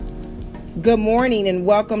Good morning and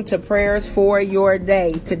welcome to Prayers for Your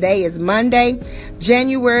Day. Today is Monday,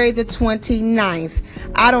 January the 29th.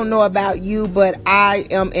 I don't know about you, but I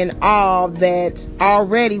am in awe that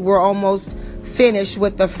already we're almost finished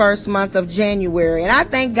with the first month of January. And I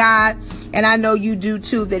thank God, and I know you do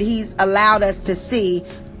too, that He's allowed us to see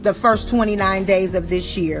the first 29 days of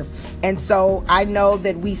this year. And so I know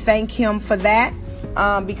that we thank Him for that.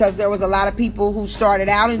 Because there was a lot of people who started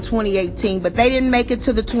out in 2018, but they didn't make it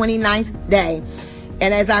to the 29th day.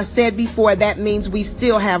 And as I've said before, that means we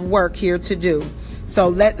still have work here to do. So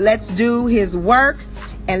let's do His work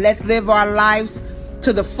and let's live our lives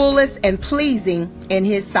to the fullest and pleasing in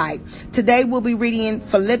His sight. Today we'll be reading in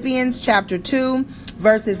Philippians chapter 2,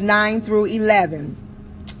 verses 9 through 11.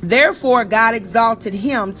 Therefore God exalted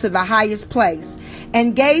Him to the highest place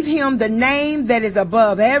and gave Him the name that is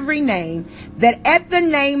above every name, that at the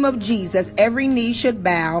name of Jesus every knee should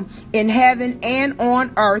bow in heaven and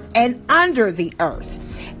on earth and under the earth,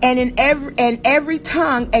 and every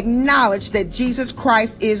tongue acknowledge that Jesus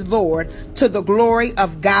Christ is Lord, to the glory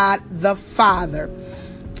of God the Father.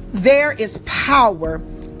 There is power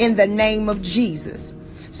in the name of Jesus.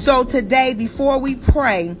 So today, before we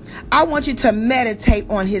pray, I want you to meditate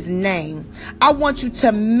on His name. I want you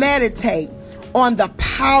to meditate on the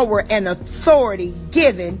power and authority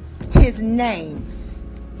given His name.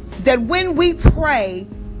 That when we pray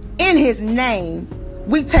in His name,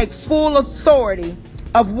 we take full authority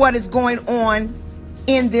of what is going on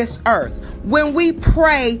in this earth. When we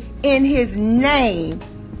pray in His name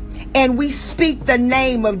and we speak the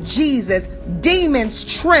name of Jesus, demons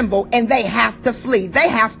tremble and they have to flee. They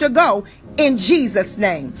have to go in Jesus'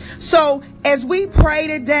 name. So as we pray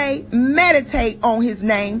today, meditate on His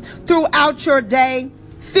name throughout your day.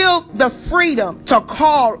 Feel the freedom to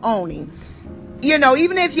call on Him. You know,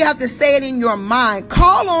 even if you have to say it in your mind,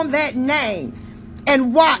 call on that name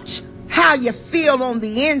and watch how you feel on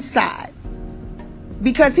the inside,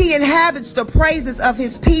 because He inhabits the praises of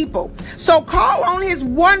His people. So call on His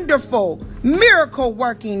wonderful, miracle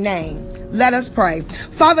working name. Let us pray.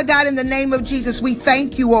 Father God, in the name of Jesus, we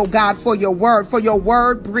thank you, oh God, for your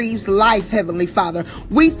word breathes life, Heavenly Father.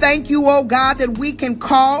 We thank you, oh God, that we can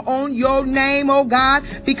call on your name, oh God,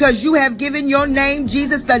 because you have given your name,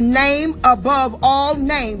 Jesus, the name above all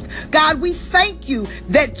names. God, we thank you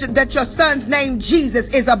that your son's name, Jesus,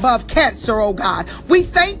 is above cancer, oh God. We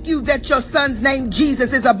thank you that your son's name,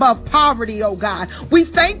 Jesus, is above poverty, oh God. We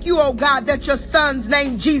thank you, oh God, that your son's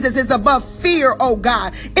name, Jesus, is above fear, oh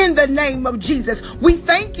God, in the name of Jesus. We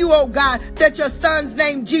thank you, oh God, that your son's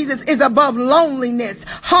name, Jesus, is above loneliness.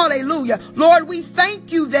 Hallelujah. Lord, we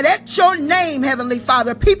thank you that at your name, Heavenly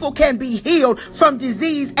Father, people can be healed from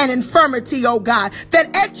disease and infirmity, oh God.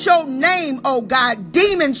 That at your name, oh God,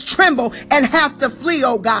 demons tremble and have to flee,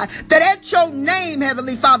 oh God. That at your name,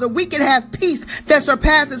 Heavenly Father, we can have peace that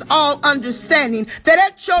surpasses all understanding. That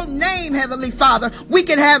at your name, Heavenly Father, we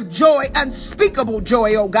can have joy, unspeakable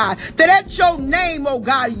joy, oh God. That at your name, oh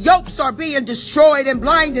God, yokes are being destroyed and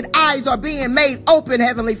blinded eyes are being made open,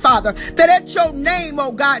 Heavenly Father. That at your name,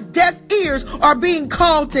 oh God, deaf ears are being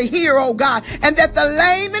called to hear, oh God, and that the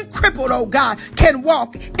lame and crippled, oh God, can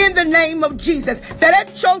walk in the name of Jesus. That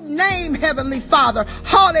at your name, Heavenly Father,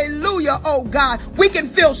 hallelujah, oh God, we can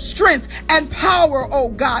feel strength and power, oh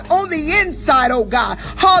God, on the inside, oh God,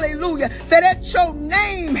 hallelujah. That at your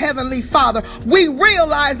name, Heavenly Father, we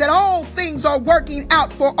realize that all things are working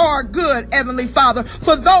out for our good, Heavenly Father,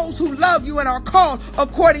 for those who love you and are called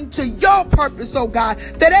according to your purpose, oh God.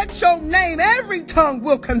 That at your name every tongue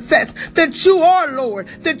will confess that you are Lord,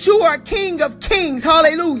 that you are King of kings,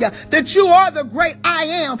 hallelujah, that you are the great I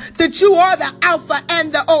am, that you are the Alpha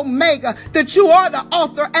and the Omega, that you are the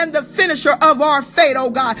author and the finisher of our faith, oh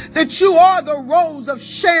God, that you are the rose of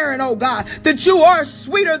Sharon, oh God, that you are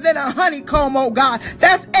sweeter than a honeycomb, oh God.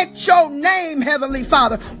 That's at your name, Heavenly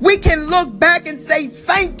Father. We can look back and say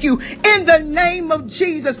thank you in the name of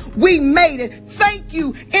Jesus. We made it. Thank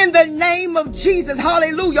you in the name of Jesus.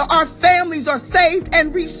 Hallelujah. Our families are saved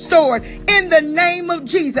and restored in the name of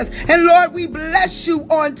Jesus. And Lord, we bless you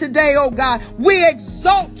on today, oh God. We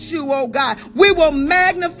exalt you, oh God. We will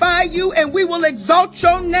magnify you and we will exalt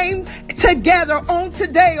your name together on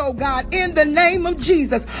today, oh God, in the name of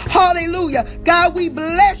Jesus. Hallelujah. God, we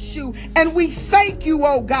bless you and we thank you,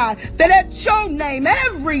 oh God, that at your name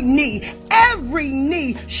every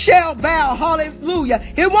knee shall bow. Hallelujah.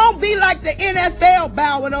 It won't be like the NFL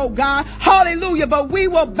bowing, oh God. Hallelujah. But we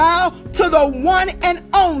will bow to the one and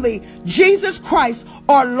only Jesus Christ,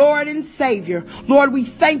 our Lord and Savior. Lord, we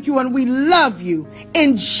thank you and we love you.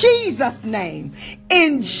 In Jesus' name,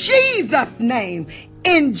 in Jesus' name,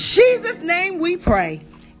 in Jesus' name we pray.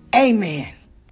 Amen.